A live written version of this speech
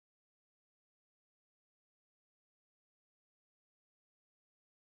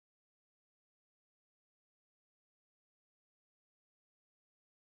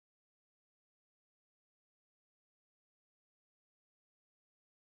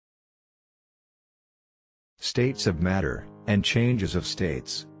states of matter, and changes of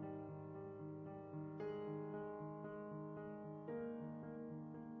states.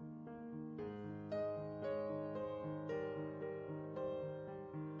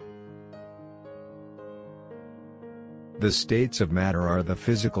 The states of matter are the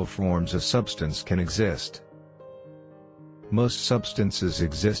physical forms a substance can exist. Most substances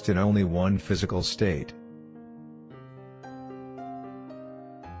exist in only one physical state.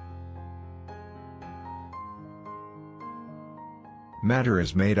 Matter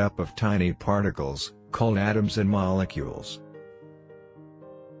is made up of tiny particles, called atoms and molecules.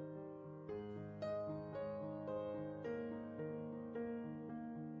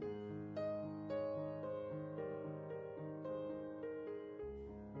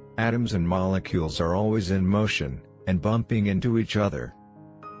 Atoms and molecules are always in motion, and bumping into each other.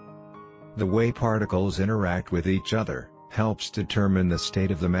 The way particles interact with each other helps determine the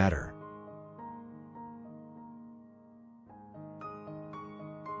state of the matter.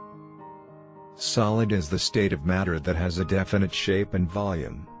 Solid is the state of matter that has a definite shape and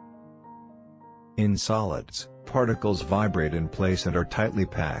volume. In solids, particles vibrate in place and are tightly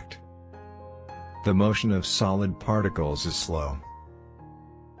packed. The motion of solid particles is slow.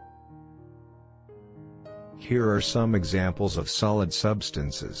 Here are some examples of solid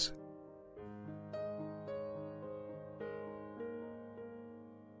substances.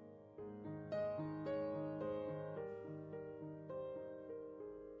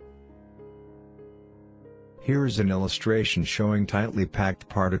 Here is an illustration showing tightly packed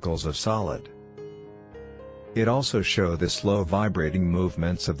particles of solid. It also shows the slow vibrating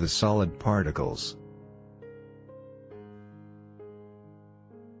movements of the solid particles.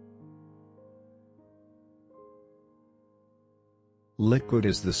 Liquid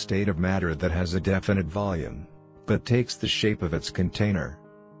is the state of matter that has a definite volume, but takes the shape of its container.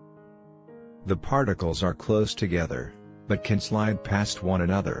 The particles are close together, but can slide past one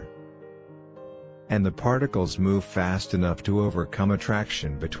another. And the particles move fast enough to overcome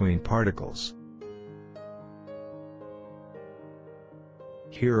attraction between particles.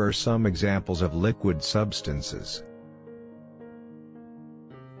 Here are some examples of liquid substances.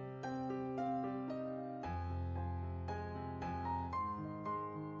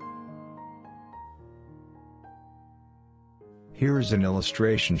 Here is an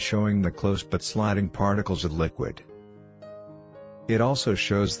illustration showing the close but sliding particles of liquid. It also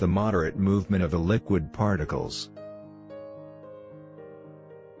shows the moderate movement of the liquid particles.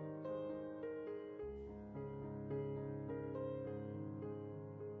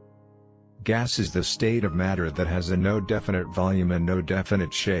 Gas is the state of matter that has a no definite volume and no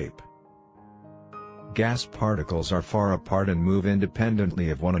definite shape. Gas particles are far apart and move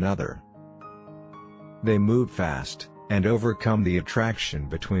independently of one another. They move fast, and overcome the attraction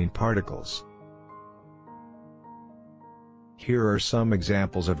between particles. Here are some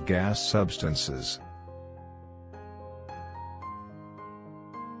examples of gas substances.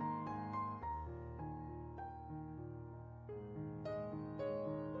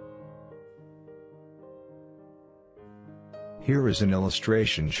 Here is an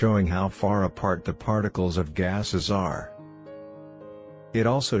illustration showing how far apart the particles of gases are. It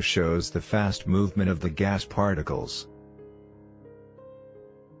also shows the fast movement of the gas particles.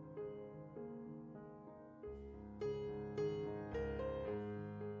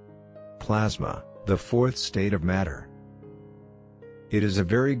 Plasma, the fourth state of matter. It is a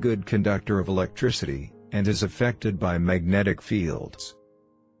very good conductor of electricity, and is affected by magnetic fields.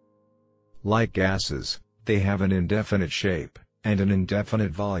 Like gases, they have an indefinite shape, and an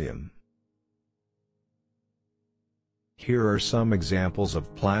indefinite volume. Here are some examples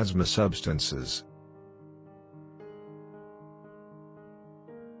of plasma substances.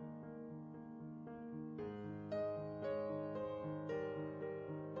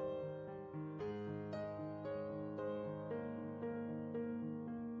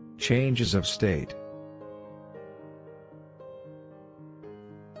 Changes of state.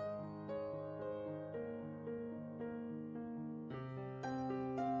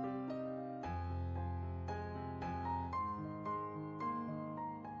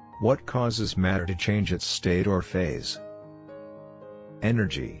 What causes matter to change its state or phase?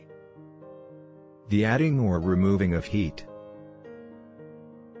 Energy. The adding or removing of heat.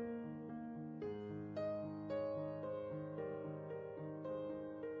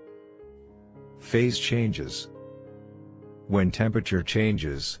 Phase changes. When temperature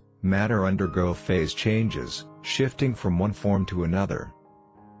changes, matter undergo phase changes, shifting from one form to another.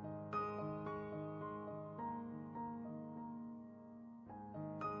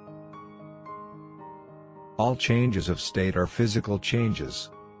 All changes of state are physical changes.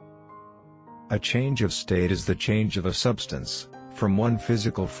 A change of state is the change of a substance, from one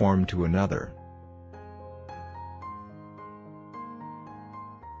physical form to another.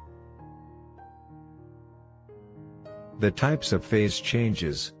 The types of phase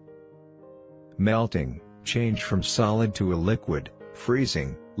changes: melting, change from solid to a liquid;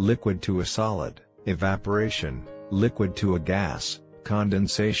 freezing, liquid to a solid; evaporation, liquid to a gas;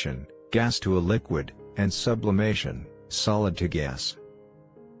 condensation, gas to a liquid; and sublimation, solid to gas.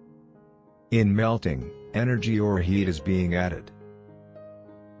 In melting, energy or heat is being added.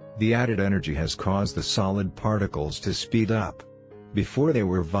 The added energy has caused the solid particles to speed up. Before they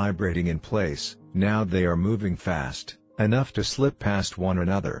were vibrating in place, now they are moving fast, enough to slip past one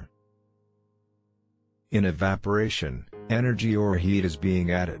another. In evaporation, energy or heat is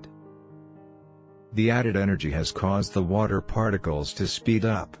being added. The added energy has caused the water particles to speed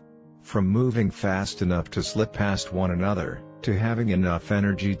up, from moving fast enough to slip past one another, to having enough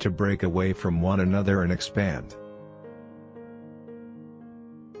energy to break away from one another and expand.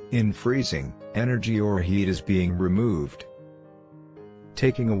 In freezing, energy or heat is being removed.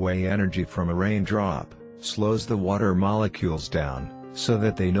 Taking away energy from a raindrop slows the water molecules down, so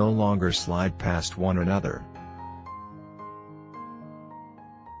that they no longer slide past one another.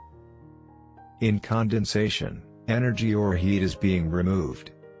 In condensation, energy or heat is being removed.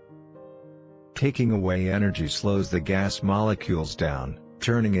 Taking away energy slows the gas molecules down,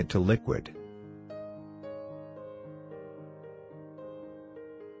 turning it to liquid.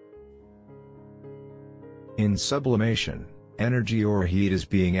 In sublimation, energy or heat is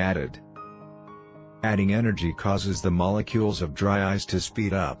being added. Adding energy causes the molecules of dry ice to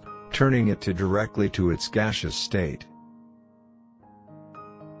speed up, turning it directly to its gaseous state.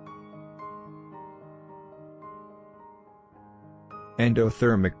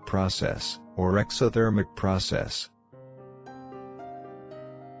 Endothermic process, or exothermic process.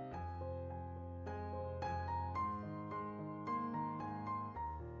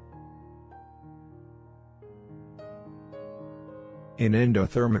 In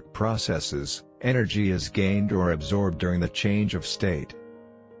endothermic processes, energy is gained or absorbed during the change of state.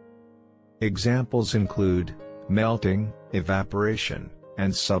 Examples include melting, evaporation,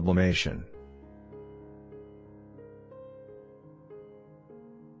 and sublimation.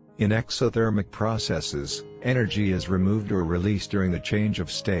 In exothermic processes, energy is removed or released during the change of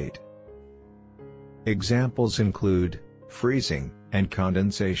state. Examples include freezing and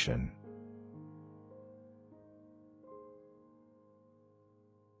condensation.